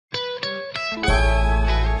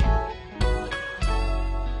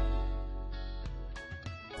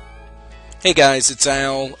Hey guys, it's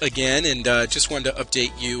Al again, and just wanted to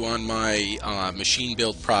update you on my machine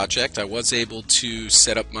build project. I was able to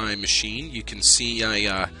set up my machine. You can see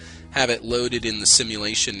I have it loaded in the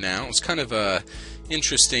simulation now. It's kind of a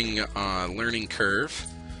interesting learning curve,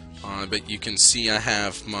 but you can see I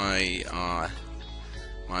have my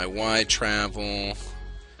my Y travel,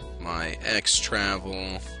 my X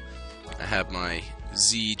travel, I have my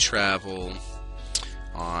Z travel.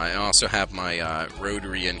 I also have my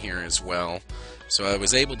rotary in here as well. So I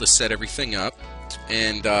was able to set everything up,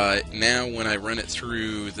 and now when I run it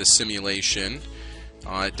through the simulation,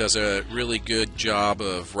 it does a really good job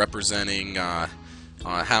of representing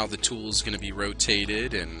how the tool is going to be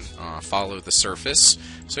rotated and follow the surface.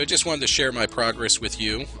 So I just wanted to share my progress with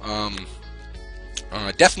you.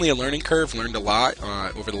 Definitely a learning curve, learned a lot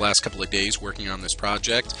over the last couple of days working on this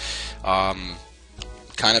project.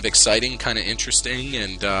 Kind of exciting, kind of interesting,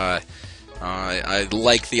 and I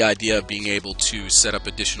like the idea of being able to set up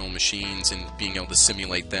additional machines and being able to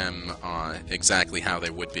simulate them exactly how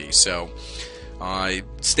they would be. So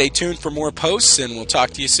stay tuned for more posts, and we'll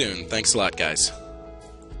talk to you soon. Thanks a lot, guys.